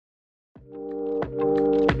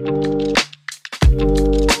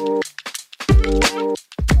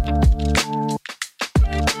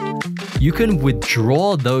you can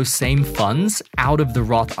withdraw those same funds out of the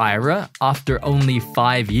Roth IRA after only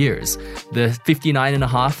 5 years. The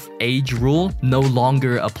 59.5 age rule no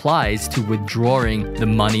longer applies to withdrawing the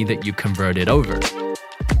money that you converted over.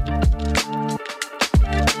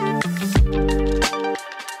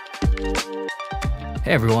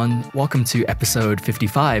 Hey everyone, welcome to episode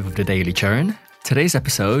 55 of the Daily Churn. Today's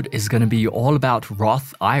episode is going to be all about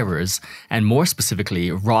Roth IRAs and more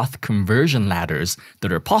specifically Roth conversion ladders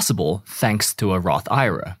that are possible thanks to a Roth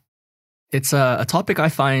IRA. It's a topic I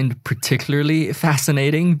find particularly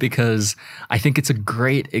fascinating because I think it's a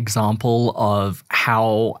great example of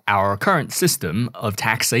how our current system of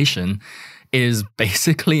taxation is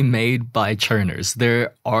basically made by churners.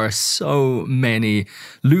 There are so many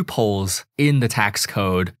loopholes in the tax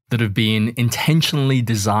code that have been intentionally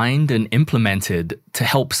designed and implemented to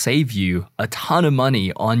help save you a ton of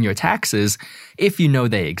money on your taxes if you know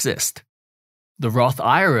they exist. The Roth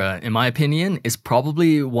IRA, in my opinion, is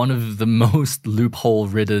probably one of the most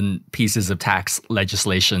loophole-ridden pieces of tax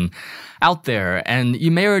legislation out there. And you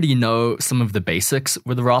may already know some of the basics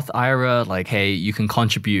with the Roth IRA, like, hey, you can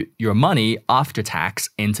contribute your money after tax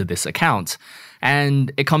into this account.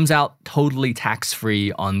 And it comes out totally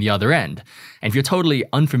tax-free on the other end. And if you're totally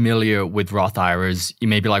unfamiliar with Roth IRAs, you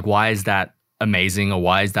may be like, why is that amazing, or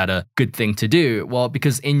why is that a good thing to do? Well,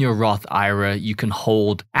 because in your Roth IRA, you can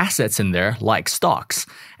hold assets in there like stocks.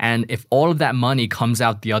 And if all of that money comes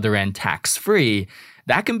out the other end tax-free,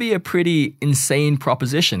 that can be a pretty insane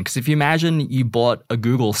proposition. Because if you imagine you bought a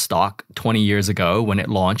Google stock 20 years ago when it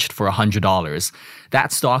launched for $100,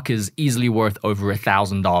 that stock is easily worth over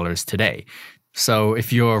 $1,000 today. So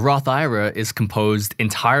if your Roth IRA is composed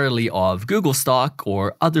entirely of Google stock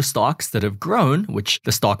or other stocks that have grown, which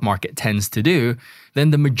the stock market tends to do,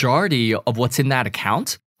 then the majority of what's in that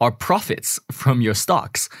account are profits from your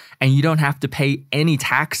stocks, and you don't have to pay any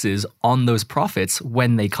taxes on those profits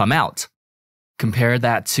when they come out. Compare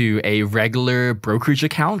that to a regular brokerage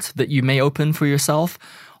account that you may open for yourself.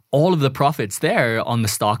 All of the profits there on the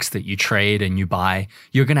stocks that you trade and you buy,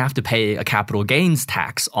 you're going to have to pay a capital gains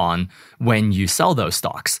tax on when you sell those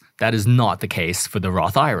stocks. That is not the case for the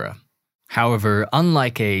Roth IRA. However,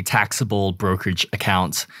 unlike a taxable brokerage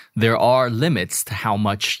account, there are limits to how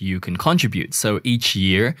much you can contribute. So each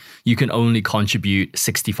year, you can only contribute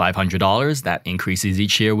 $6,500. That increases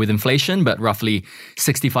each year with inflation, but roughly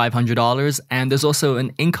 $6,500. And there's also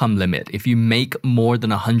an income limit. If you make more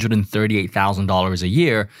than $138,000 a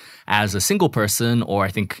year as a single person, or I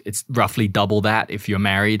think it's roughly double that if you're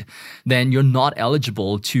married, then you're not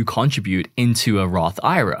eligible to contribute into a Roth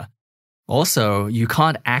IRA. Also, you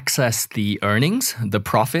can't access the earnings, the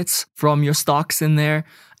profits from your stocks in there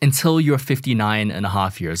until you're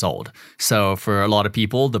 59.5 years old. So for a lot of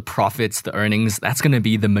people, the profits, the earnings, that's going to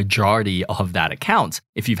be the majority of that account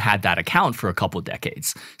if you've had that account for a couple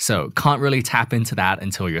decades. So can't really tap into that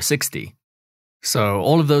until you're 60. So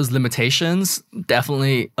all of those limitations,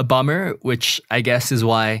 definitely a bummer, which I guess is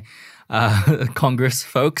why Congress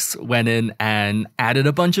folks went in and added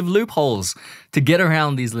a bunch of loopholes to get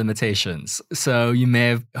around these limitations. So you may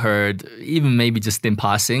have heard, even maybe just in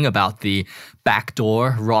passing, about the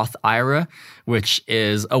backdoor Roth IRA, which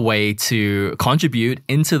is a way to contribute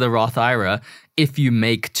into the Roth IRA if you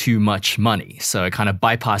make too much money. So it kind of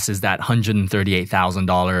bypasses that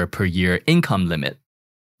 $138,000 per year income limit.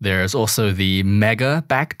 There's also the mega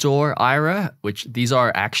backdoor IRA, which these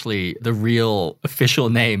are actually the real official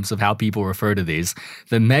names of how people refer to these.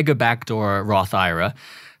 The mega backdoor Roth IRA,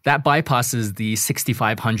 that bypasses the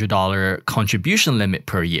 $6,500 contribution limit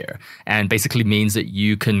per year and basically means that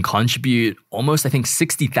you can contribute almost, I think,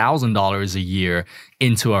 $60,000 a year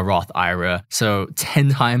into a Roth IRA. So 10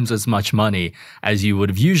 times as much money as you would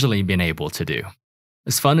have usually been able to do.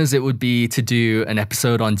 As fun as it would be to do an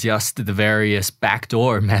episode on just the various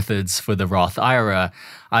backdoor methods for the Roth IRA,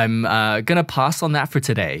 I'm going to pass on that for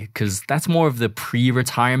today because that's more of the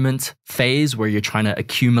pre-retirement phase where you're trying to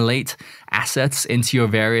accumulate assets into your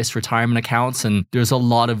various retirement accounts. And there's a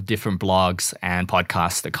lot of different blogs and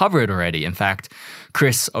podcasts that cover it already. In fact,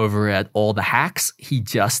 Chris over at All the Hacks, he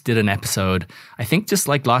just did an episode, I think just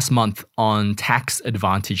like last month, on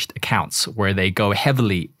tax-advantaged accounts where they go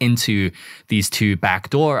heavily into these two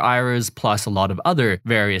backdoor IRAs plus a lot of other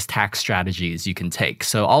various tax strategies you can take.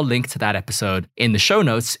 So I'll link to that episode in the show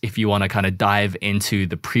notes if you want to kind of dive into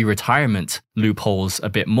the pre-retirement loopholes a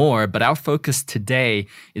bit more. But our focus today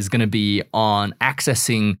is going to be on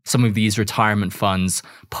accessing some of these retirement funds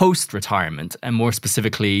post-retirement and more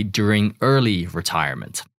specifically during early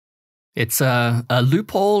retirement. It's a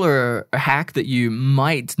loophole or a hack that you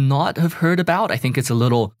might not have heard about. I think it's a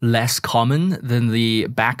little less common than the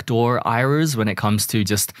backdoor IRAs when it comes to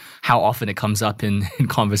just how often it comes up in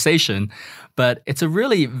conversation. But it's a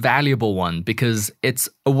really valuable one because it's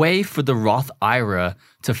a way for the Roth IRA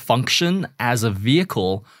to function as a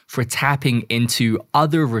vehicle for tapping into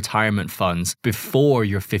other retirement funds before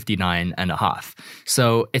you're 59 and a half.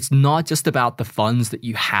 So it's not just about the funds that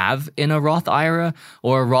you have in a Roth IRA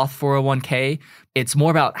or a Roth 401k. It's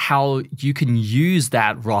more about how you can use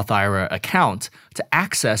that Roth IRA account to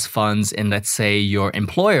access funds in, let's say, your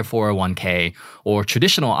employer 401k or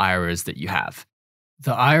traditional IRAs that you have.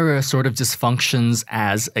 The IRA sort of just functions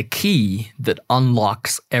as a key that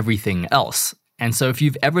unlocks everything else. And so if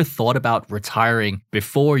you've ever thought about retiring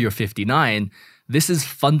before you're 59, this is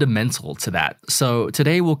fundamental to that. So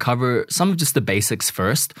today we'll cover some of just the basics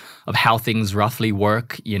first of how things roughly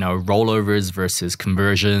work, rollovers versus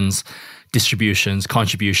conversions, distributions,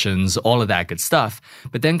 contributions, all of that good stuff.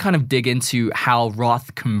 But then kind of dig into how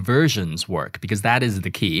Roth conversions work, because that is the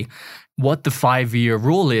key. What the 5-year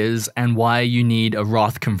rule is and why you need a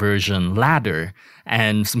Roth conversion ladder,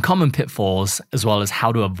 and some common pitfalls, as well as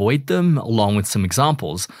how to avoid them, along with some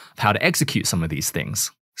examples of how to execute some of these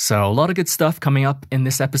things. So a lot of good stuff coming up in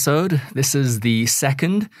this episode. This is the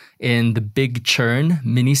second in the Big Churn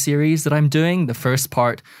mini-series that I'm doing. The first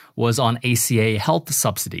part was on ACA health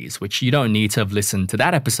subsidies, which you don't need to have listened to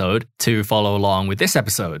that episode to follow along with this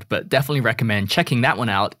episode, but definitely recommend checking that one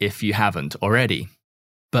out if you haven't already.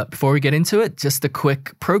 But before we get into it, just a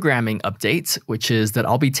quick programming update, which is that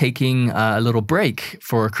I'll be taking a little break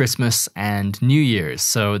for Christmas and New Year's.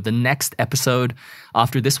 So the next episode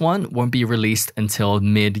after this one won't be released until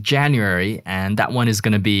mid-January, and that one is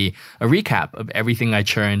going to be a recap of everything I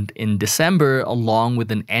churned in December, along with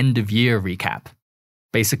an end-of-year recap.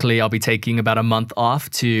 Basically, I'll be taking about a month off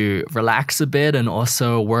to relax a bit and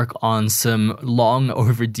also work on some long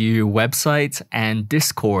overdue website and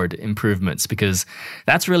Discord improvements, because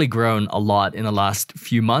that's really grown a lot in the last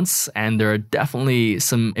few months. And there are definitely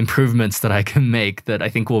some improvements that I can make that I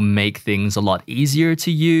think will make things a lot easier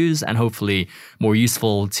to use and hopefully more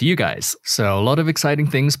useful to you guys. So a lot of exciting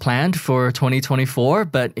things planned for 2024.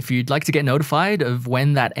 But if you'd like to get notified of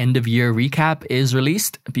when that end of year recap is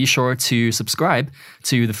released, be sure to subscribe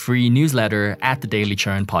to the free newsletter at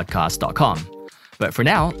thedailychurnpodcast.com. But for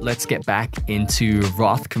now, let's get back into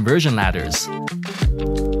Roth conversion ladders.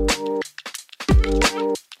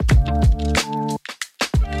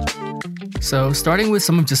 So starting with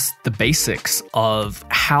some of just the basics of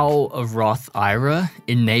how a Roth IRA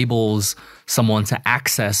enables someone to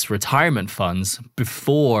access retirement funds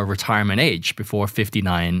before retirement age, before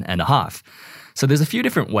 59 and a half. So there's a few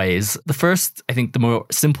different ways. The first, I think the more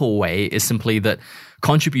simple way is simply that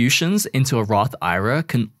contributions into a Roth IRA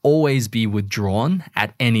can always be withdrawn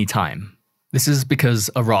at any time. This is because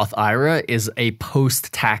a Roth IRA is a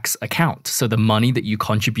post-tax account. So the money that you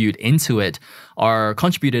contribute into it are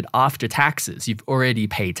contributed after taxes. You've already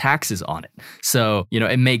paid taxes on it. So,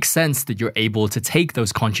 it makes sense that you're able to take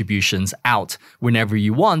those contributions out whenever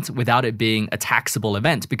you want without it being a taxable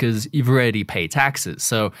event because you've already paid taxes.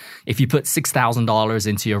 So if you put $6,000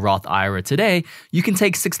 into your Roth IRA today, you can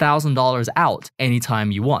take $6,000 out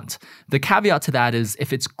anytime you want. The caveat to that is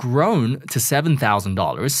if it's grown to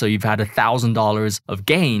 $7,000, so you've had $1,000 of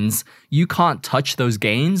gains, you can't touch those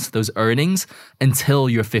gains, those earnings, until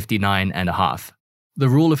you're 59 and a half. The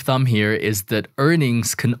rule of thumb here is that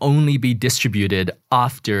earnings can only be distributed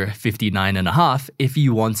after 59 and a half if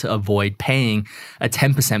you want to avoid paying a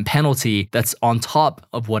 10% penalty that's on top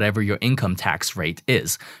of whatever your income tax rate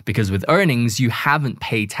is. Because with earnings, you haven't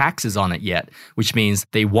paid taxes on it yet, which means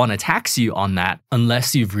they want to tax you on that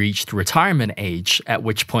unless you've reached retirement age, at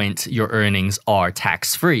which point your earnings are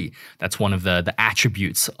tax-free. That's one of the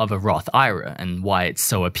attributes of a Roth IRA and why it's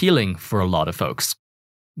so appealing for a lot of folks.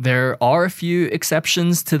 There are a few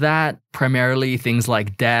exceptions to that, primarily things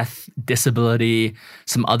like death, disability,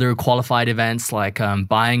 some other qualified events like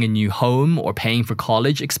buying a new home or paying for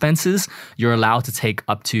college expenses. You're allowed to take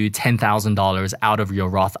up to $10,000 out of your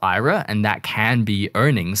Roth IRA, and that can be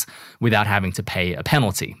earnings without having to pay a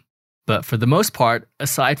penalty. But for the most part,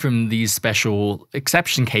 aside from these special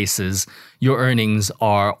exception cases, your earnings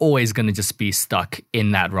are always going to just be stuck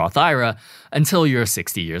in that Roth IRA until you're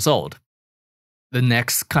 60 years old. The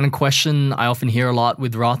next kind of question I often hear a lot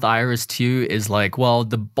with Roth IRAs too is like, well,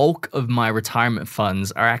 the bulk of my retirement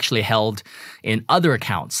funds are actually held in other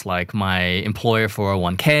accounts, like my employer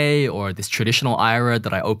 401k or this traditional IRA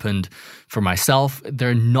that I opened for myself.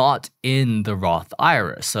 They're not in the Roth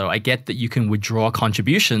IRA. So I get that you can withdraw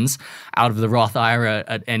contributions out of the Roth IRA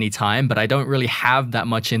at any time, but I don't really have that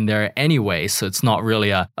much in there anyway. So it's not really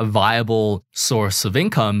a viable source of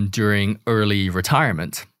income during early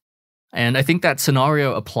retirement. And I think that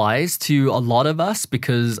scenario applies to a lot of us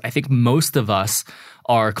because I think most of us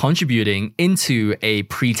are contributing into a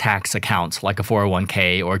pre-tax account like a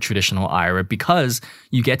 401k or a traditional IRA because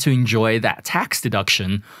you get to enjoy that tax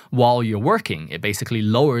deduction while you're working. It basically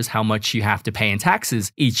lowers how much you have to pay in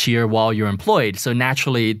taxes each year while you're employed. So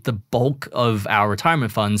naturally, the bulk of our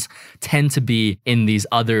retirement funds tend to be in these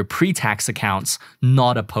other pre-tax accounts,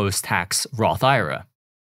 not a post-tax Roth IRA.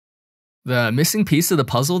 The missing piece of the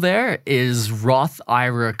puzzle there is Roth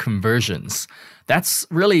IRA conversions. That's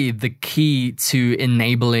really the key to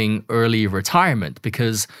enabling early retirement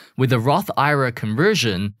because with a Roth IRA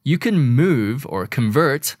conversion, you can move or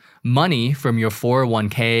convert money from your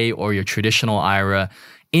 401k or your traditional IRA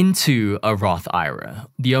into a Roth IRA.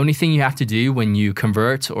 The only thing you have to do when you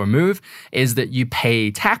convert or move is that you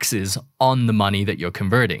pay taxes on the money that you're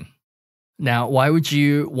converting. Now, why would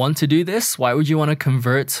you want to do this? Why would you want to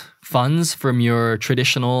convert funds from your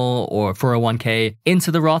traditional or 401k into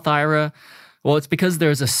the Roth IRA? Well, it's because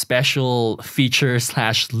there's a special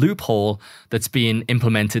feature/loophole that's being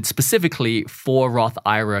implemented specifically for Roth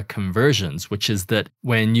IRA conversions, which is that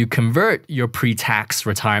when you convert your pre-tax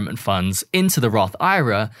retirement funds into the Roth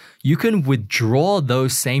IRA, you can withdraw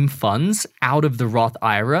those same funds out of the Roth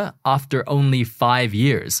IRA after only 5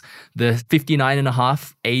 years. The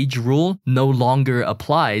 59.5 age rule no longer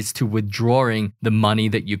applies to withdrawing the money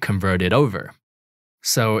that you converted over.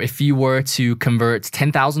 So if you were to convert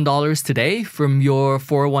 $10,000 today from your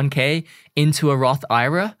 401k into a Roth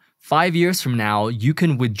IRA, 5 years from now, you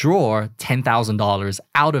can withdraw $10,000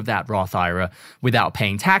 out of that Roth IRA without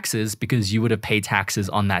paying taxes because you would have paid taxes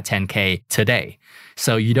on that 10K today.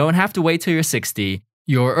 So you don't have to wait till you're 60.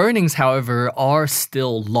 Your earnings, however, are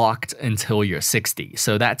still locked until you're 60.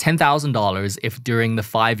 So that $10,000, if during the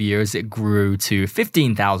 5 years it grew to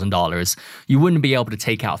 $15,000, you wouldn't be able to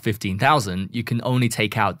take out $15,000. You can only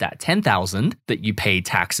take out that $10,000 that you paid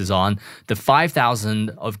taxes on. The $5,000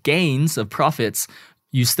 of gains, of profits,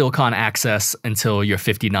 you still can't access until you're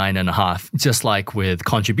 59.5, just like with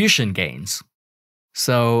contribution gains.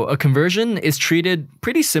 So a conversion is treated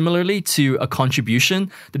pretty similarly to a contribution.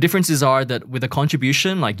 The differences are that with a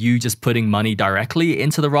contribution, like you just putting money directly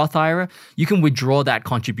into the Roth IRA, you can withdraw that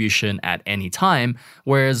contribution at any time.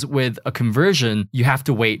 Whereas with a conversion, you have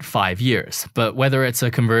to wait 5 years. But whether it's a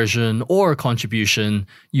conversion or a contribution,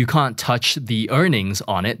 you can't touch the earnings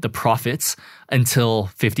on it, the profits, until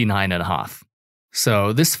 59.5.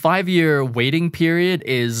 So this 5-year waiting period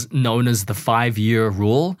is known as the 5-year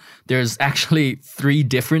rule. There's actually 3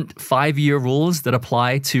 different 5-year rules that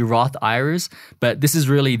apply to Roth IRAs, but this is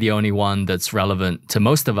really the only one that's relevant to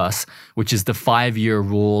most of us, which is the 5-year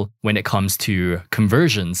rule when it comes to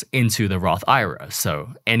conversions into the Roth IRA. So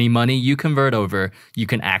any money you convert over, you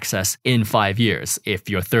can access in 5 years. If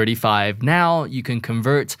you're 35 now, you can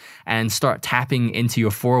convert and start tapping into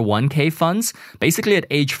your 401k funds basically at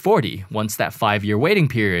age 40 once that 5-year waiting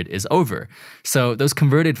period is over. So those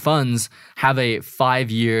converted funds have a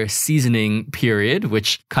 5-year seasoning period,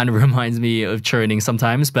 which kind of reminds me of churning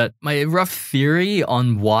sometimes. But my rough theory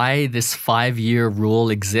on why this 5-year rule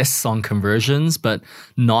exists on conversions, but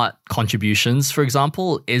not contributions, for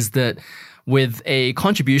example, is that with a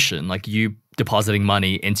contribution, like you depositing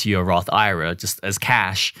money into your Roth IRA just as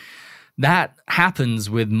cash, that happens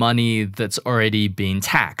with money that's already been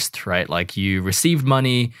taxed, right? Like you received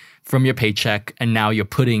money from your paycheck and now you're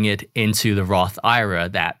putting it into the Roth IRA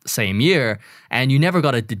that same year and you never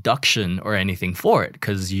got a deduction or anything for it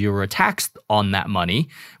because you were taxed on that money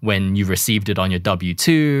when you received it on your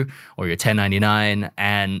W-2 or your 1099,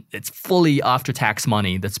 and it's fully after-tax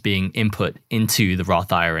money that's being input into the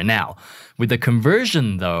Roth IRA now. With the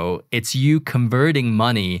conversion, though, it's you converting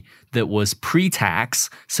money that was pre-tax,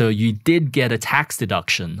 so you did get a tax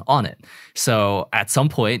deduction on it. So at some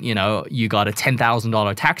point, you got a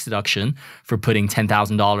 $10,000 tax deduction for putting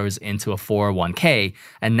 $10,000 into a 401k,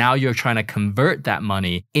 and now you're trying to convert that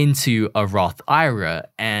money into a Roth IRA.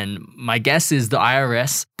 And my guess is the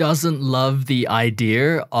IRS doesn't love the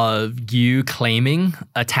idea of you claiming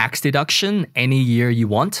a tax deduction any year you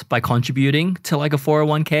want by contributing to like a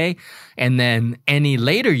 401k. And then any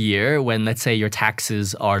later year when, let's say, your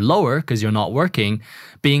taxes are lower because you're not working,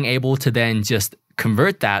 being able to then just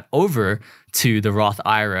convert that over to the Roth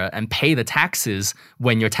IRA and pay the taxes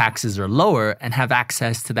when your taxes are lower and have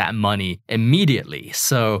access to that money immediately.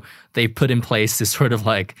 So they put in place this sort of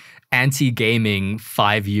like anti-gaming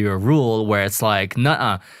 5-year rule where it's like,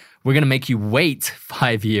 nuh-uh, we're going to make you wait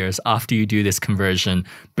 5 years after you do this conversion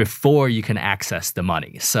before you can access the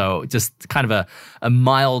money. So just kind of a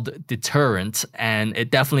mild deterrent. And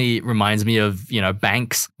it definitely reminds me of,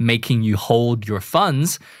 banks making you hold your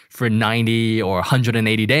funds for 90 or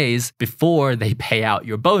 180 days before they pay out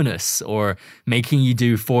your bonus, or making you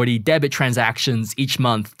do 40 debit transactions each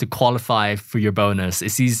month to qualify for your bonus.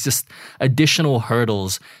 It's these just additional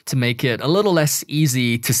hurdles to make it a little less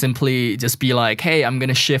easy to simply just be like, hey, I'm going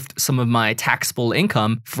to shift some of my taxable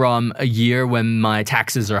income from a year when my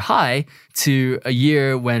taxes are high to a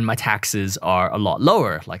year when my taxes are a lot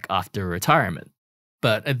lower, like after retirement.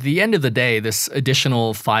 But at the end of the day, this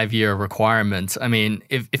additional 5-year requirement, I mean,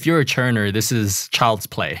 if you're a churner, this is child's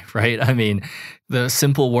play, right? I mean, the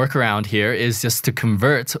simple workaround here is just to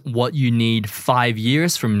convert what you need 5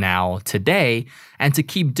 years from now today and to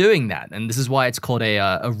keep doing that. And this is why it's called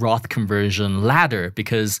a Roth conversion ladder,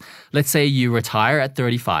 because let's say you retire at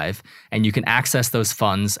 35 and you can access those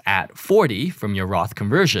funds at 40 from your Roth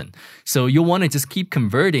conversion. So you'll want to just keep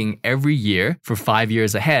converting every year for 5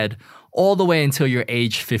 years ahead, all the way until you're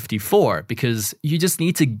age 54, because you just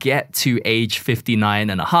need to get to age 59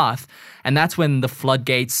 and a half. And that's when the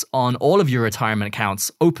floodgates on all of your retirement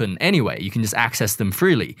accounts open anyway. You can just access them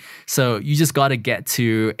freely. So you just got to get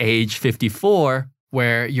to age 54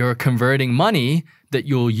 where you're converting money that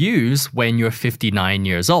you'll use when you're 59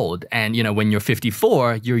 years old. And, when you're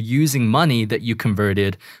 54, you're using money that you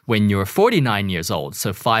converted when you're 49 years old,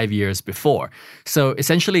 so 5 years before. So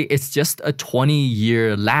essentially, it's just a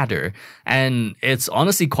 20-year ladder. And it's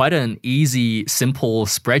honestly quite an easy, simple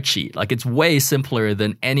spreadsheet. Like, it's way simpler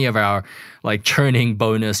than any of our churning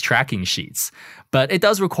bonus tracking sheets. But it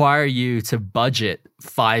does require you to budget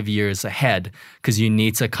 5 years ahead, because you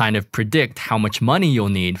need to kind of predict how much money you'll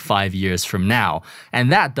need 5 years from now.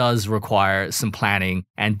 And that does require some planning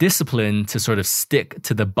and discipline to sort of stick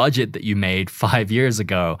to the budget that you made 5 years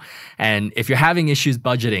ago. And if you're having issues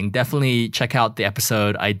budgeting, definitely check out the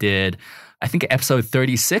episode I did, I think episode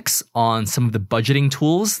 36, on some of the budgeting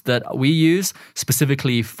tools that we use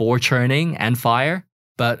specifically for churning and fire.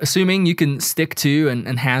 But assuming you can stick to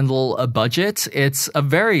and handle a budget, it's a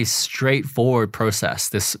very straightforward process,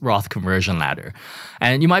 this Roth conversion ladder.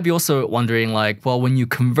 And you might be also wondering, when you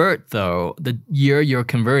convert, though, the year you're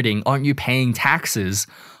converting, aren't you paying taxes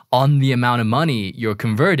on the amount of money you're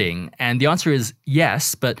converting? And the answer is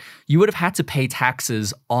yes, but you would have had to pay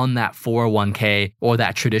taxes on that 401k or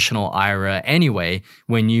that traditional IRA anyway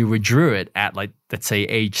when you withdrew it at let's say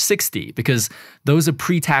age 60, because those are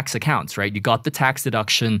pre-tax accounts, right? You got the tax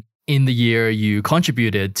deduction in the year you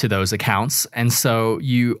contributed to those accounts, and so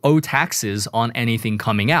you owe taxes on anything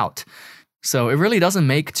coming out. So it really doesn't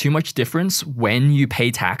make too much difference when you pay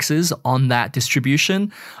taxes on that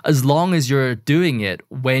distribution, as long as you're doing it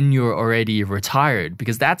when you're already retired,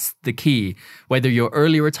 because that's the key. Whether you're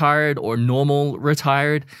early retired or normal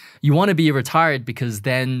retired, you want to be retired because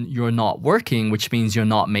then you're not working, which means you're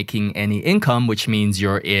not making any income, which means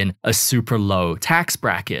you're in a super low tax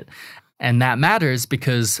bracket. And that matters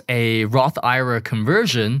because a Roth IRA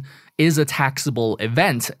conversion is a taxable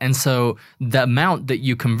event. And so the amount that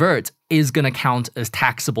you convert is going to count as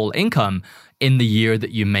taxable income in the year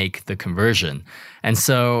that you make the conversion. And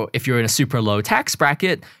so if you're in a super low tax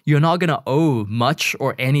bracket, you're not going to owe much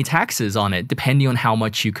or any taxes on it, depending on how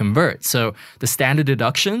much you convert. So the standard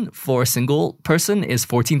deduction for a single person is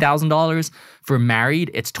 $14,000. For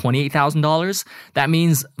married, it's $28,000. That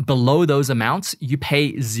means below those amounts, you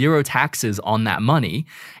pay zero taxes on that money.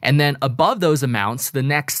 And then above those amounts, the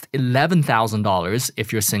next $11,000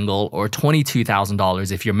 if you're single, or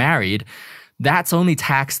 $22,000 if you're married, that's only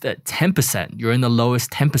taxed at 10%. You're in the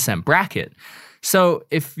lowest 10% bracket. So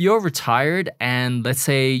if you're retired and let's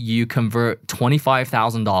say you convert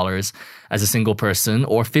 $25,000 as a single person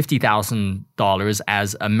or $50,000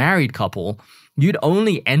 as a married couple, you'd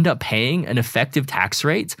only end up paying an effective tax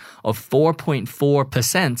rate of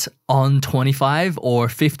 4.4% on 25 or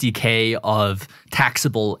 50K of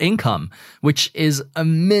taxable income, which is a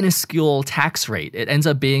minuscule tax rate. It ends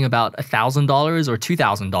up being about $1,000 or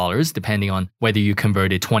 $2,000, depending on whether you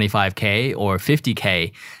converted 25K or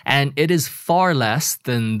 50K. And it is far less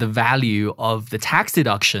than the value of the tax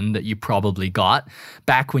deduction that you probably got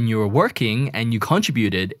back when you were working and you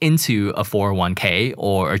contributed into a 401k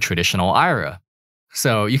or a traditional IRA.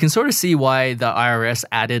 So you can sort of see why the IRS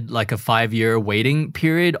added like a 5-year waiting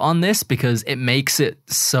period on this, because it makes it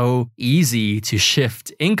so easy to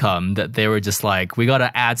shift income that they were just like, we got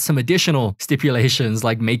to add some additional stipulations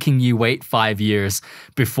like making you wait 5 years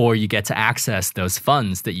before you get to access those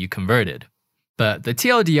funds that you converted. But the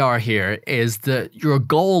TLDR here is that your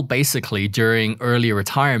goal basically during early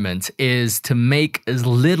retirement is to make as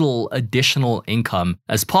little additional income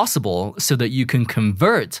as possible so that you can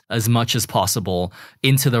convert as much as possible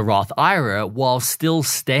into the Roth IRA while still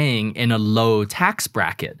staying in a low tax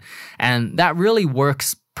bracket. And that really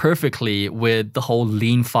works perfectly with the whole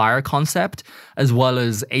lean fire concept as well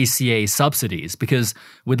as ACA subsidies, because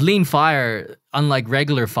with lean fire, unlike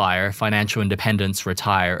regular fire, financial independence,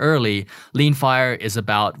 retire early, lean fire is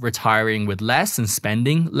about retiring with less and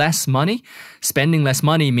spending less money. Spending less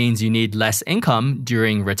money means you need less income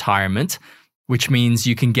during retirement, which means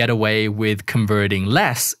you can get away with converting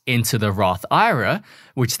less into the Roth IRA,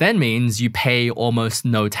 which then means you pay almost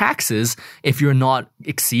no taxes if you're not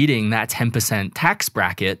exceeding that 10% tax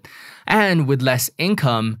bracket. And with less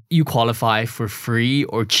income, you qualify for free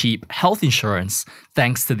or cheap health insurance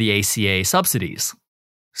thanks to the ACA subsidies.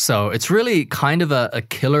 So it's really kind of a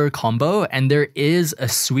killer combo, and there is a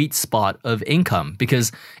sweet spot of income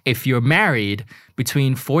because if you're married,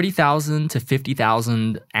 between $40,000 to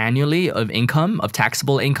 $50,000 annually of income, of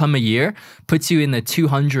taxable income a year, puts you in the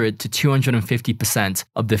 200 to 250%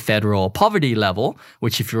 of the federal poverty level,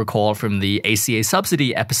 which if you recall from the ACA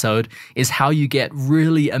subsidy episode, is how you get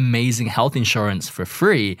really amazing health insurance for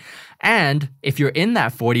free. And if you're in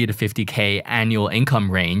that 40 to 50K annual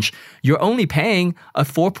income range, you're only paying a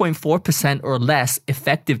 4.4% or less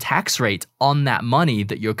effective tax rate on that money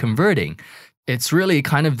that you're converting. It's really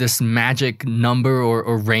kind of this magic number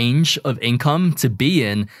or range of income to be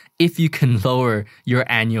in if you can lower your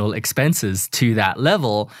annual expenses to that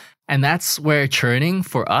level. And that's where churning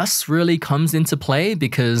for us really comes into play,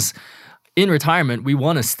 because in retirement, we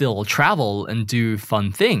want to still travel and do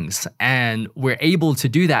fun things. And we're able to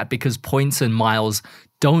do that because points and miles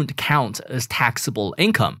don't count as taxable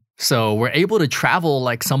income. So we're able to travel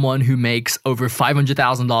like someone who makes over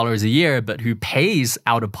 $500,000 a year, but who pays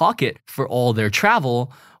out of pocket for all their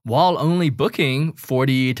travel while only booking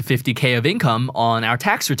 40 to 50K of income on our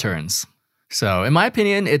tax returns. So in my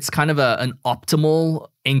opinion, it's kind of an optimal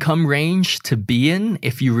income range to be in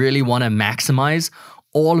if you really want to maximize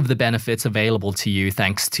all of the benefits available to you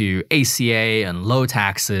thanks to ACA and low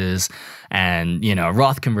taxes and,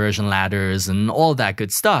 Roth conversion ladders and all that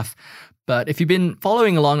good stuff. But if you've been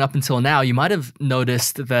following along up until now, you might have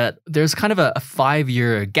noticed that there's kind of a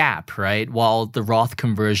 5-year gap, right? While the Roth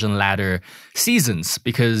conversion ladder seasons,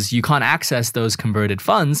 because you can't access those converted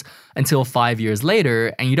funds until 5 years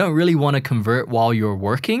later, and you don't really want to convert while you're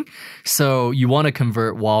working. So you want to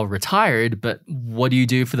convert while retired, but what do you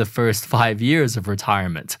do for the first 5 years of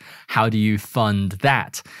retirement? How do you fund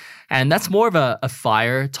that? And that's more of a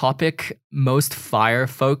FIRE topic. Most FIRE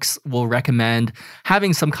folks will recommend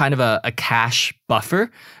having some kind of a cash buffer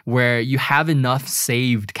where you have enough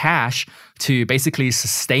saved cash to basically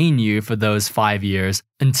sustain you for those 5 years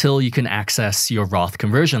until you can access your Roth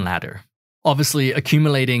conversion ladder. Obviously,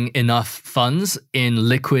 accumulating enough funds in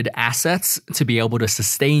liquid assets to be able to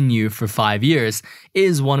sustain you for 5 years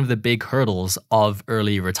is one of the big hurdles of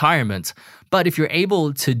early retirement. But if you're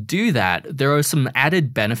able to do that, there are some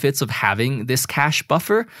added benefits of having this cash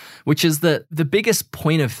buffer, which is that the biggest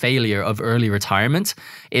point of failure of early retirement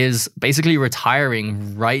is basically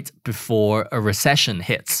retiring right before a recession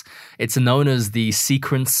hits. It's known as the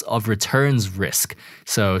sequence of returns risk.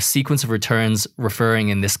 So sequence of returns referring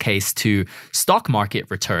in this case to stock market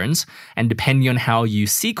returns. And depending on how you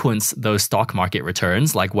sequence those stock market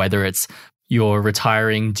returns, like whether it's you're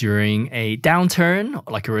retiring during a downturn,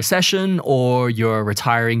 like a recession, or you're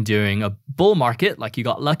retiring during a bull market, like you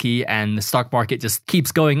got lucky and the stock market just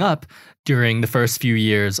keeps going up during the first few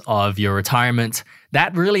years of your retirement,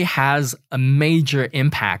 that really has a major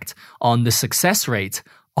impact on the success rate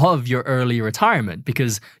of your early retirement,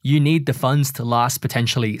 because you need the funds to last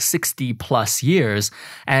potentially 60 plus years.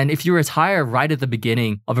 And if you retire right at the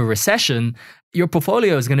beginning of a recession, your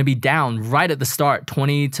portfolio is going to be down right at the start,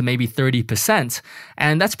 20 to maybe 30%.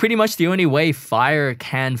 And that's pretty much the only way FIRE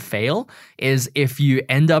can fail, is if you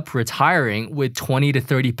end up retiring with 20 to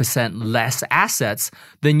 30% less assets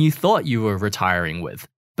than you thought you were retiring with.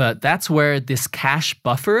 But that's where this cash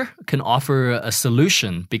buffer can offer a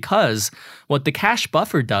solution, because what the cash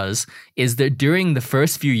buffer does is that during the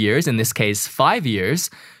first few years, in this case 5 years,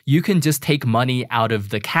 you can just take money out of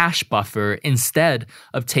the cash buffer instead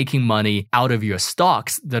of taking money out of your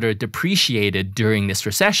stocks that are depreciated during this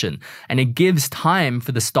recession. And it gives time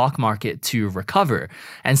for the stock market to recover.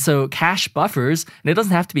 And so cash buffers, and it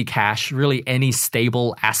doesn't have to be cash, really any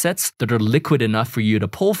stable assets that are liquid enough for you to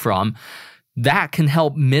pull from, that can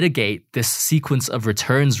help mitigate this sequence of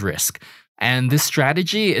returns risk. And this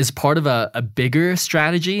strategy is part of a bigger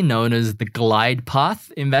strategy known as the glide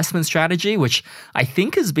path investment strategy, which I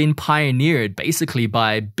think has been pioneered basically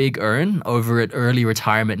by Big Earn over at Early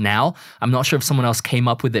Retirement Now. I'm not sure if someone else came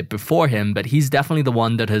up with it before him, but he's definitely the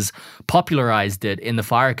one that has popularized it in the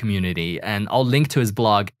FIRE community. And I'll link to his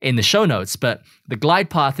blog in the show notes. But the glide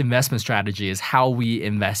path investment strategy is how we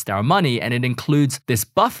invest our money, and it includes this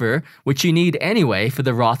buffer, which you need anyway for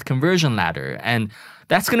the Roth conversion ladder. And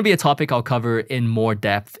that's going to be a topic I'll cover in more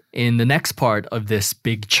depth in the next part of this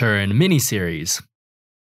Big Churn mini-series.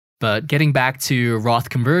 But getting back to Roth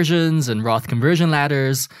conversions and Roth conversion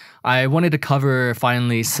ladders, I wanted to cover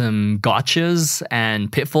finally some gotchas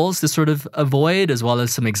and pitfalls to sort of avoid, as well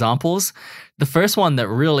as some examples. The first one that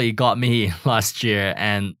really got me last year,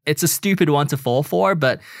 and it's a stupid one to fall for,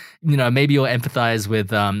 but maybe you'll empathize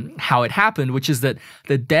with how it happened, which is that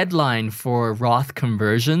the deadline for Roth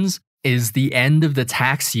conversions is the end of the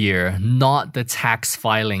tax year, not the tax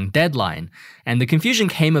filing deadline. And the confusion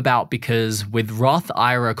came about because with Roth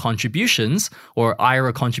IRA contributions, or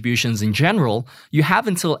IRA contributions in general, you have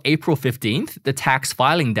until April 15th, the tax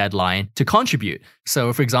filing deadline, to contribute.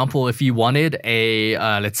 So for example, if you wanted a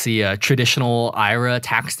traditional IRA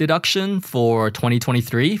tax deduction for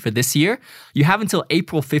 2023 for this year, you have until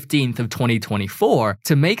April 15th of 2024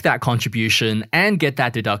 to make that contribution and get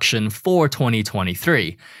that deduction for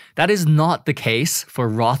 2023. That is not the case for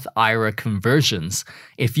Roth IRA conversions.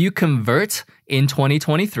 If you convert in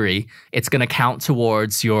 2023, it's going to count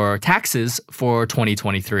towards your taxes for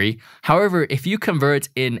 2023. However, if you convert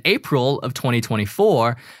in April of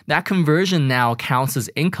 2024, that conversion now counts as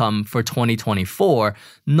income for 2024,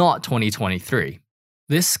 not 2023.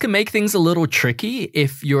 This can make things a little tricky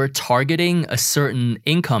if you're targeting a certain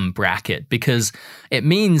income bracket, because it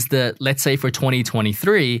means that, let's say for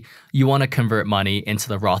 2023, you want to convert money into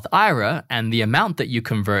the Roth IRA, and the amount that you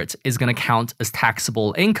convert is going to count as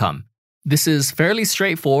taxable income. This is fairly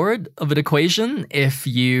straightforward of an equation if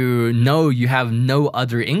you know you have no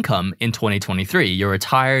other income in 2023. You're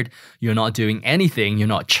retired, you're not doing anything, you're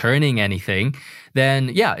not churning anything, then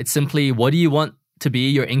yeah, it's simply what do you want to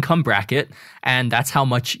be your income bracket, and that's how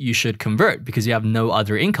much you should convert because you have no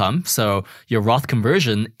other income. So your Roth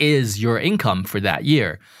conversion is your income for that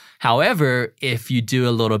year. However, if you do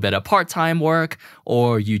a little bit of part-time work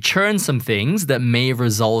or you churn some things that may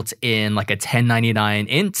result in like a 1099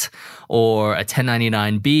 int or a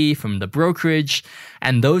 1099B from the brokerage,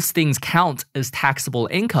 and those things count as taxable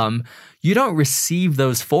income, you don't receive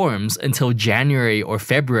those forms until January or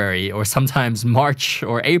February or sometimes March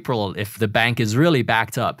or April if the bank is really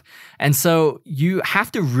backed up. And so you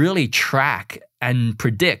have to really track and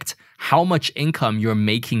predict how much income you're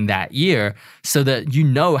making that year so that you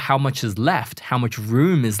know how much is left, how much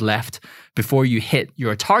room is left before you hit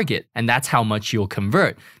your target. And that's how much you'll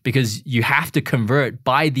convert, because you have to convert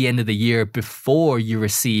by the end of the year before you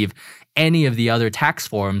receive any of the other tax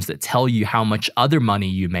forms that tell you how much other money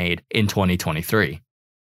you made in 2023.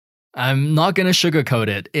 I'm not going to sugarcoat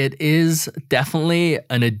it. It is definitely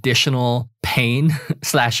an additional pain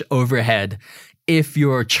 / overhead if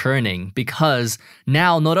you're churning, because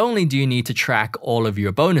now not only do you need to track all of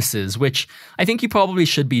your bonuses, which I think you probably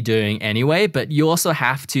should be doing anyway, but you also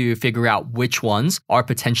have to figure out which ones are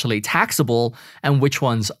potentially taxable and which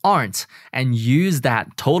ones aren't, and use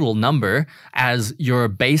that total number as your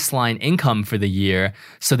baseline income for the year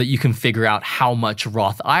so that you can figure out how much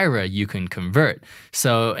Roth IRA you can convert.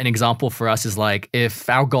 So an example for us is like, if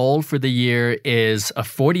our goal for the year is a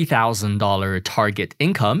 $40,000 target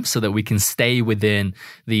income so that we can stay within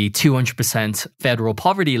the 200% federal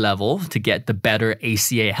poverty level to get the better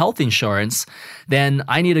ACA health insurance, then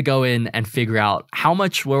I need to go in and figure out how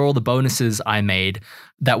much were all the bonuses I made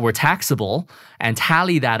that were taxable and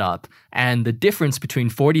tally that up. And the difference between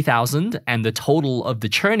 40,000 and the total of the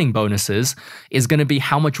churning bonuses is going to be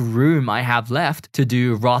how much room I have left to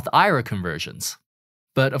do Roth IRA conversions.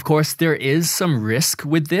 But of course, there is some risk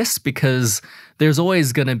with this because there's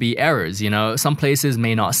always going to be errors. Some places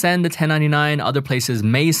may not send a 1099, other places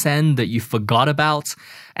may send that you forgot about.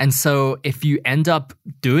 And so if you end up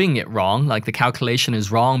doing it wrong, like the calculation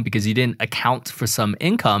is wrong because you didn't account for some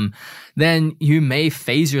income, then you may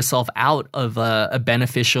phase yourself out of a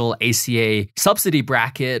beneficial ACA subsidy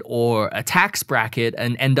bracket or a tax bracket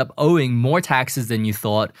and end up owing more taxes than you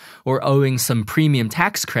thought, or owing some premium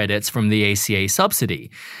tax credits from the ACA subsidy.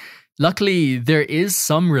 Luckily, there is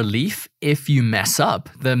some relief if you mess up,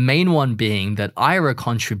 the main one being that IRA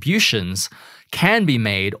contributions can be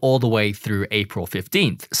made all the way through April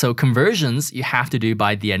 15th. So conversions you have to do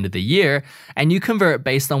by the end of the year, and you convert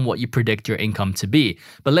based on what you predict your income to be.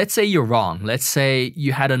 But let's say you're wrong. Let's say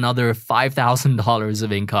you had another $5,000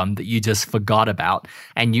 of income that you just forgot about,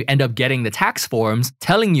 and you end up getting the tax forms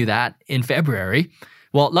telling you that in February.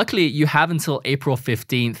 Well, luckily, you have until April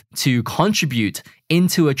 15th to contribute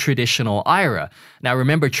into a traditional IRA. Now,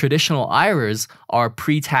 remember, traditional IRAs are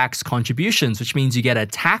pre-tax contributions, which means you get a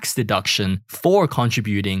tax deduction for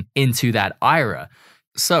contributing into that IRA.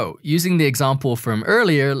 So, using the example from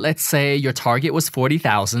earlier, let's say your target was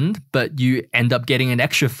 $40,000, but you end up getting an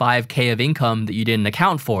extra $5,000 of income that you didn't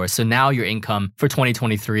account for. So now your income for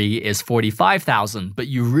 2023 is $45,000, but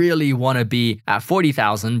you really want to be at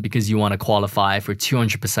 $40,000 because you want to qualify for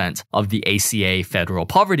 200% of the ACA federal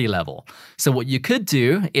poverty level. So what you could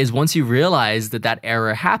do is, once you realize that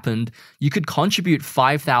error happened, you could contribute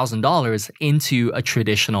 $5,000 into a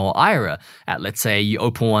traditional IRA. Let's say you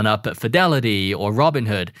open one up at Fidelity or Robinhood,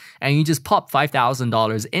 and you just pop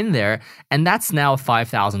 $5,000 in there, and that's now a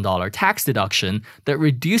 $5,000 tax deduction that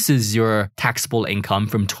reduces your taxable income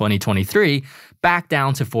from 2023 back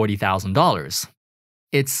down to $40,000.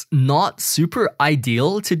 It's not super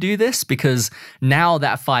ideal to do this because now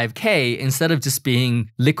that $5,000, instead of just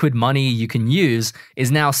being liquid money you can use,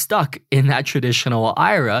 is now stuck in that traditional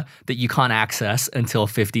IRA that you can't access until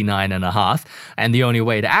 59 and a half. And the only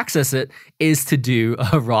way to access it is to do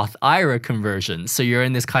a Roth IRA conversion. So you're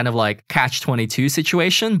in this kind of like catch-22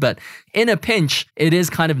 situation, but in a pinch, it is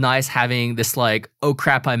kind of nice having this like, oh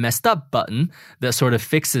crap, I messed up button that sort of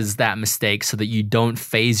fixes that mistake so that you don't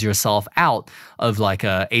phase yourself out of like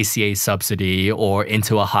a ACA subsidy or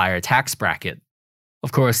into a higher tax bracket.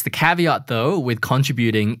 Of course, the caveat though with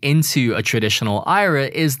contributing into a traditional IRA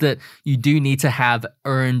is that you do need to have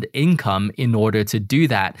earned income in order to do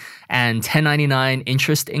that. And 1099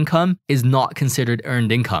 interest income is not considered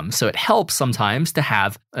earned income. So it helps sometimes to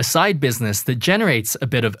have a side business that generates a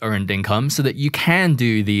bit of earned income so that you can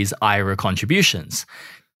do these IRA contributions.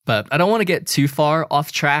 But I don't want to get too far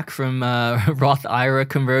off track from Roth IRA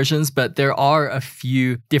conversions, but there are a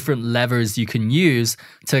few different levers you can use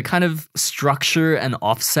to kind of structure and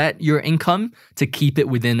offset your income to keep it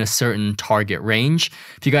within a certain target range.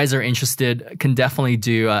 If you guys are interested, I can definitely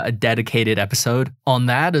do a dedicated episode on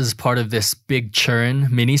that as part of this big Churn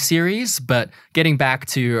mini-series. But getting back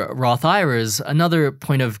to Roth IRAs, another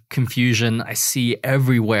point of confusion I see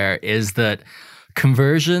everywhere is that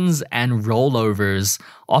conversions and rollovers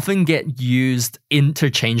often get used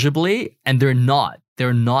interchangeably, and they're not.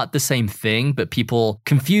 They're not the same thing, but people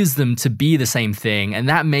confuse them to be the same thing. And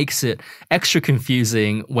that makes it extra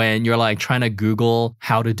confusing when you're like trying to Google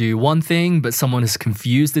how to do one thing, but someone has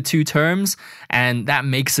confused the two terms. And that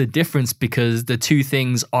makes a difference because the two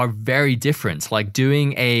things are very different. Like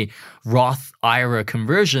doing a Roth IRA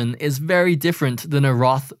conversion is very different than a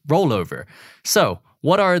Roth rollover. So,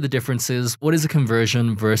 what are the differences? What is a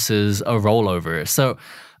conversion versus a rollover? So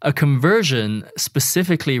a conversion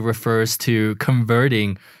specifically refers to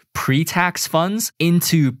converting pre-tax funds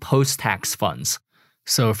into post-tax funds.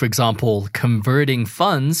 So for example, converting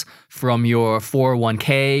funds from your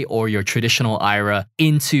 401k or your traditional IRA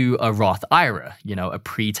into a Roth IRA, a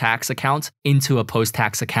pre-tax account into a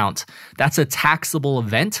post-tax account. That's a taxable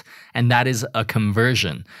event, and that is a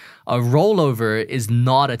conversion. A rollover is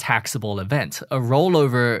not a taxable event. A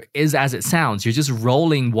rollover is as it sounds. You're just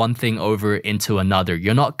rolling one thing over into another.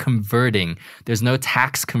 You're not converting. There's no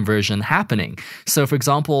tax conversion happening. So for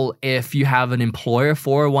example, if you have an employer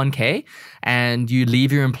 401k and you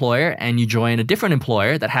leave your employer and you join a different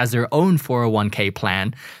employer that has their own 401k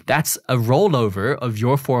plan, that's a rollover of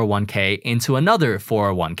your 401k into another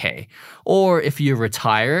 401k. Or if you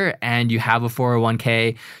retire and you have a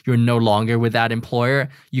 401k, you're no longer with that employer,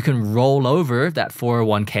 you can roll over that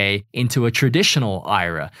 401k into a traditional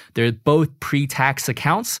IRA. They're both pre-tax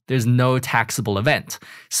accounts. There's no taxable event.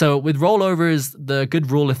 So with rollovers, the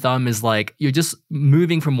good rule of thumb is like you're just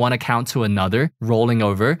moving from one account to another, rolling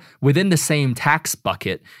over within the same tax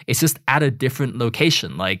bucket. It's just at a different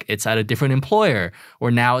location, like it's at a different employer,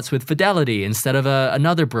 or now it's with Fidelity instead of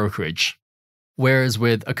another brokerage. Whereas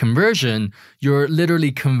with a conversion, you're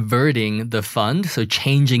literally converting the fund, so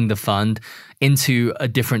changing the fund into a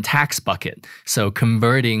different tax bucket. So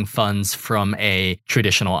converting funds from a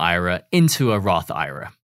traditional IRA into a Roth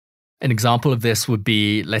IRA. An example of this would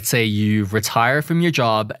be, let's say you retire from your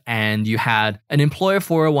job and you had an employer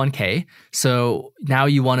 401k. So now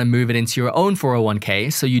you want to move it into your own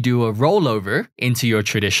 401k. So you do a rollover into your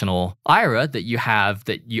traditional IRA that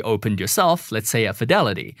you opened yourself, let's say at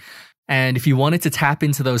Fidelity. And if you wanted to tap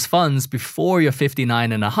into those funds before you're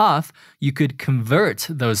 59 and a half, you could convert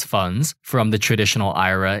those funds from the traditional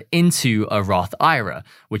IRA into a Roth IRA,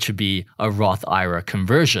 which would be a Roth IRA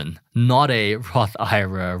conversion, not a Roth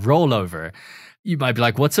IRA rollover. You might be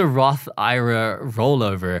like, what's a Roth IRA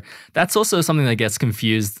rollover? That's also something that gets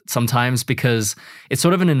confused sometimes because it's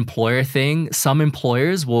sort of an employer thing. Some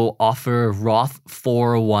employers will offer Roth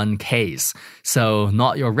 401ks. So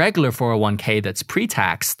not your regular 401k that's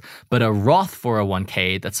pre-taxed, but a Roth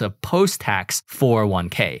 401k that's a post-tax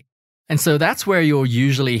 401k. And so that's where you'll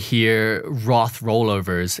usually hear Roth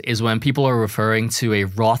rollovers is when people are referring to a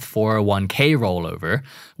Roth 401k rollover,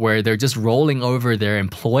 where they're just rolling over their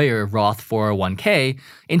employer Roth 401k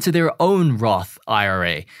into their own Roth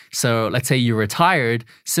IRA. So let's say you retired,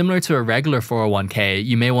 similar to a regular 401k,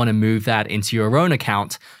 you may want to move that into your own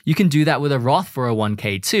account. You can do that with a Roth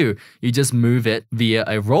 401k too. You just move it via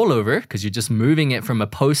a rollover because you're just moving it from a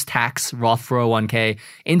post-tax Roth 401k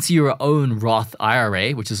into your own Roth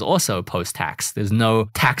IRA, which is also post-tax. There's no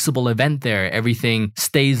taxable event there. Everything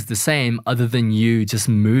stays the same other than you just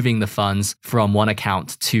moving the funds from one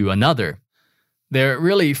account to another. They're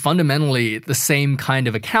really fundamentally the same kind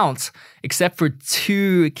of accounts, except for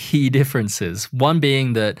two key differences. One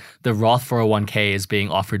being that the Roth 401k is being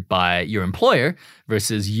offered by your employer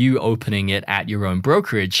versus you opening it at your own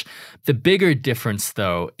brokerage. The bigger difference,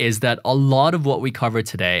 though, is that a lot of what we cover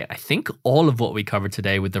today, I think all of what we cover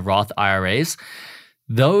today with the Roth IRAs,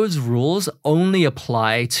 those rules only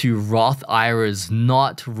apply to Roth IRAs,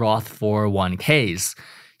 not Roth 401ks.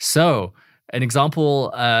 So, an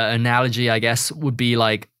example analogy, I guess, would be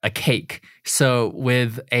like a cake. So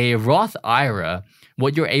with a Roth IRA,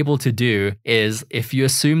 what you're able to do is if you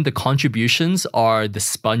assume the contributions are the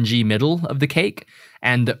spongy middle of the cake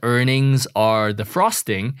and the earnings are the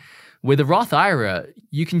frosting, with a Roth IRA,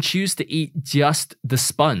 you can choose to eat just the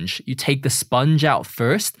sponge. You take the sponge out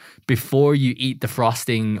first before you eat the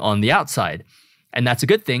frosting on the outside. And that's a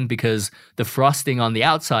good thing because the frosting on the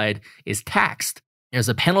outside is taxed. There's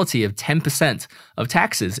a penalty of 10% of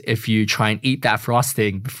taxes if you try and eat that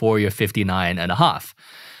frosting before you're 59 and a half.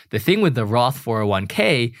 The thing with the Roth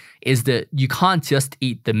 401k is that you can't just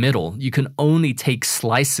eat the middle. You can only take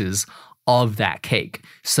slices of that cake.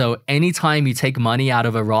 So anytime you take money out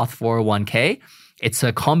of a Roth 401k, it's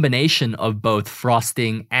a combination of both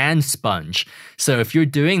frosting and sponge. So if you're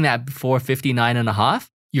doing that before 59 and a half,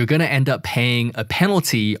 you're going to end up paying a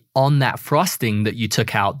penalty on that frosting that you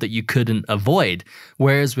took out that you couldn't avoid.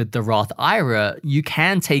 Whereas with the Roth IRA, you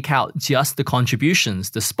can take out just the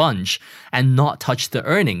contributions, the sponge, and not touch the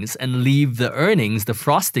earnings and leave the earnings, the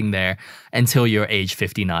frosting there until you're age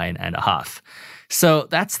 59 and a half. So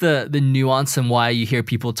that's the nuance and why you hear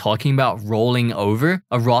people talking about rolling over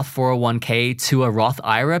a Roth 401k to a Roth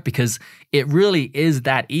IRA, because it really is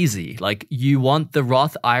that easy. Like, you want the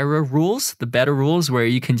Roth IRA rules, the better rules where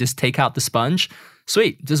you can just take out the sponge.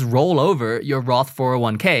 Sweet, just roll over your Roth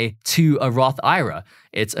 401k to a Roth IRA.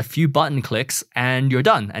 It's a few button clicks and you're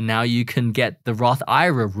done. And now you can get the Roth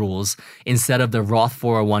IRA rules instead of the Roth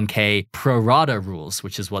 401k pro rata rules,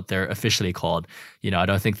 which is what they're officially called. You know, I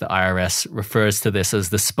don't think the IRS refers to this as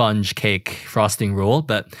the sponge cake frosting rule,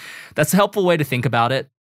 but that's a helpful way to think about it.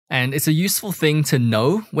 And it's a useful thing to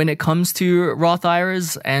know when it comes to Roth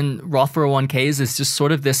IRAs and Roth 401ks. It's just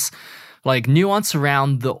sort of this like nuance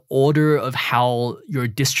around the order of how your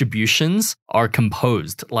distributions are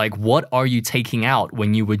composed. Like, what are you taking out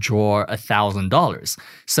when you withdraw $1,000?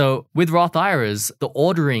 So with Roth IRAs, the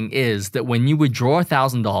ordering is that when you withdraw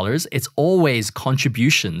 $1,000, it's always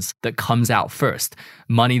contributions that comes out first,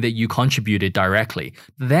 money that you contributed directly.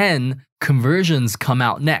 Then conversions come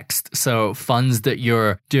out next. So funds that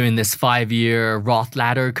you're doing this 5-year Roth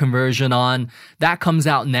ladder conversion on, that comes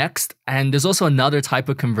out next. And there's also another type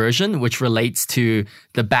of conversion which relates to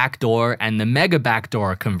the backdoor and the mega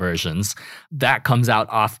backdoor conversions. That comes out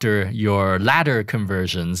after your ladder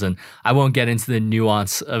conversions. And I won't get into the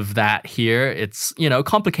nuance of that here. It's,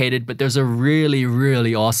 complicated, but there's a really,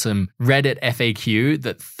 really awesome Reddit FAQ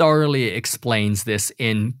that thoroughly explains this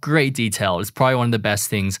in great detail. It's probably one of the best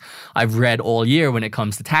things I've I've read all year when it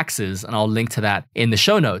comes to taxes, and I'll link to that in the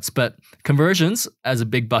show notes. But conversions as a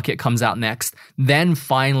big bucket comes out next. Then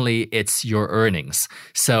finally, it's your earnings.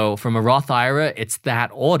 So from a Roth IRA, it's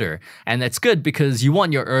that order. And that's good because you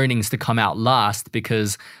want your earnings to come out last,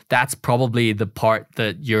 because that's probably the part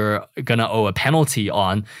that you're going to owe a penalty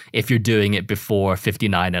on if you're doing it before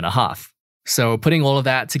 59 and a half. So putting all of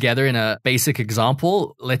that together in a basic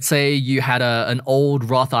example, let's say you had an old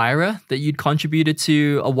Roth IRA that you'd contributed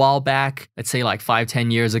to a while back, let's say like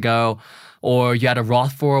 5-10 years ago, or you had a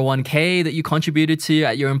Roth 401k that you contributed to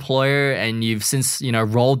at your employer and you've since,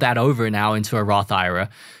 rolled that over now into a Roth IRA.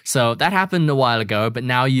 So that happened a while ago, but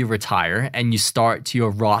now you retire and you start your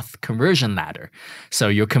Roth conversion ladder. So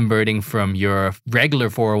you're converting from your regular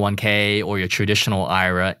 401k or your traditional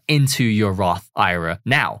IRA into your Roth IRA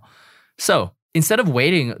now. So instead of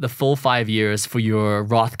waiting the full 5 years for your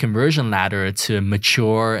Roth conversion ladder to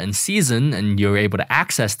mature and season and you're able to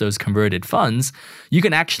access those converted funds, you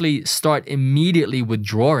can actually start immediately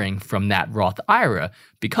withdrawing from that Roth IRA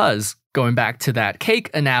because, going back to that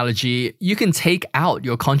cake analogy, you can take out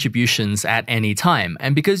your contributions at any time.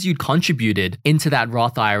 And because you'd contributed into that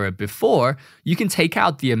Roth IRA before, you can take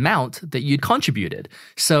out the amount that you'd contributed.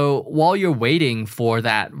 So while you're waiting for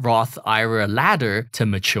that Roth IRA ladder to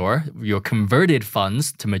mature, your converted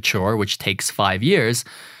funds to mature, which takes 5 years,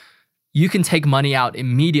 you can take money out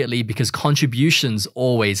immediately because contributions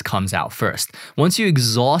always comes out first. Once you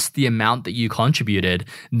exhaust the amount that you contributed,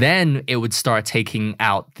 then it would start taking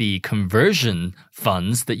out the conversion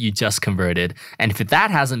funds that you just converted. And if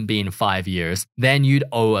that hasn't been 5 years, then you'd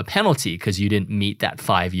owe a penalty because you didn't meet that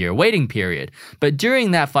 5-year waiting period. But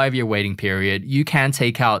during that 5-year waiting period, you can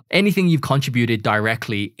take out anything you've contributed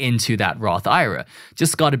directly into that Roth IRA.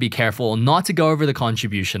 Just got to be careful not to go over the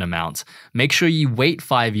contribution amount. Make sure you wait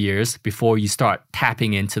 5 years before you start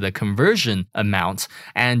tapping into the conversion amount,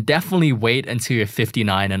 and definitely wait until you're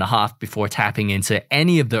 59 and a half before tapping into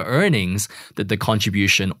any of the earnings that the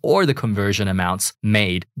contribution or the conversion amounts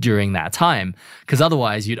made during that time, because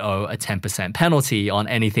otherwise you'd owe a 10% penalty on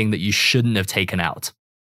anything that you shouldn't have taken out.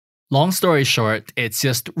 Long story short, it's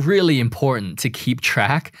just really important to keep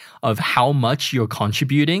track of how much you're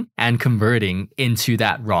contributing and converting into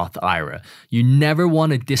that Roth IRA. You never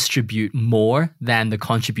want to distribute more than the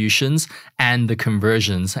contributions and the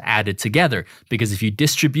conversions added together, because if you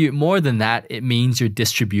distribute more than that, it means you're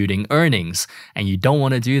distributing earnings, and you don't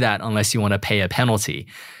want to do that unless you want to pay a penalty.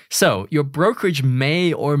 So your brokerage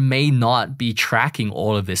may or may not be tracking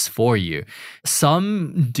all of this for you.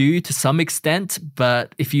 Some do to some extent,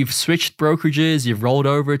 but if you've switched brokerages, you've rolled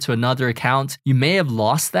over to another account, you may have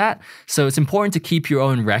lost that. So it's important to keep your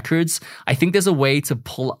own records. I think there's a way to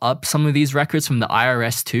pull up some of these records from the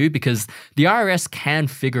IRS too, because the IRS can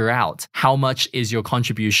figure out how much is your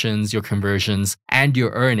contributions, your conversions, and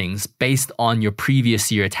your earnings based on your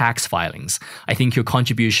previous year tax filings. I think your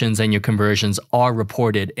contributions and your conversions are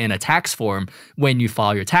reported in a tax form when you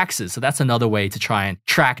file your taxes. So that's another way to try and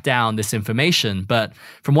track down this information. But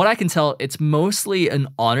from what I can tell, it's mostly an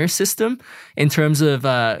honor system in terms of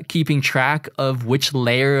keeping track of which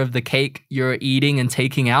layer of the cake you're eating and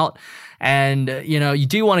taking out. And, you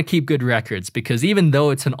do want to keep good records, because even though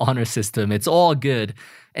it's an honor system, it's all good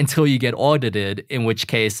until you get audited, in which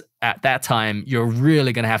case, at that time, you're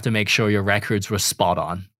really going to have to make sure your records were spot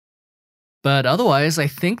on. But otherwise, I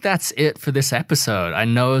think that's it for this episode. I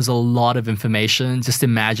know it's a lot of information. Just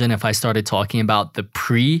imagine if I started talking about the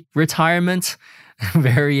pre-retirement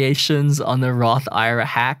variations on the Roth IRA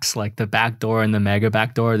hacks, like the backdoor and the mega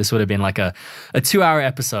backdoor. This would have been like a 2-hour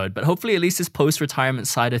episode, but hopefully at least this post-retirement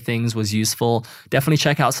side of things was useful. Definitely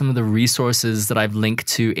check out some of the resources that I've linked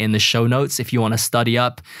to in the show notes if you want to study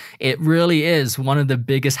up. It really is one of the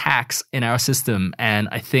biggest hacks in our system, and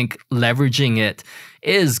I think leveraging it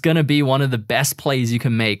is going to be one of the best plays you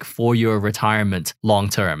can make for your retirement long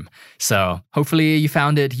term. So hopefully you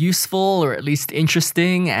found it useful or at least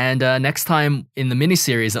interesting. And next time in the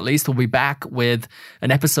mini-series, at least, we'll be back with an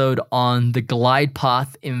episode on the glide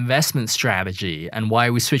path investment strategy and why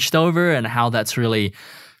we switched over and how that's really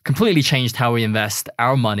completely changed how we invest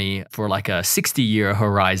our money for like a 60-year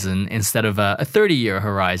horizon instead of a 30-year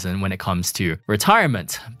horizon when it comes to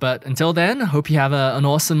retirement. But until then, hope you have an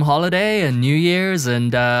awesome holiday and New Year's,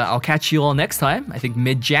 and I'll catch you all next time, I think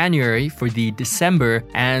mid-January, for the December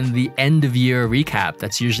and the end-of-year recap.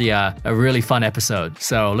 That's usually a really fun episode.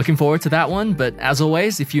 So looking forward to that one. But as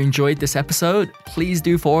always, if you enjoyed this episode, please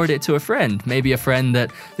do forward it to a friend, maybe a friend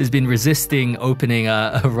that has been resisting opening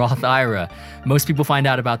a Roth IRA. Most people find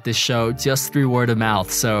out about this show just through word of mouth,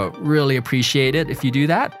 so really appreciate it if you do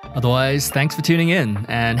that. Otherwise, thanks for tuning in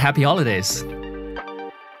and happy holidays.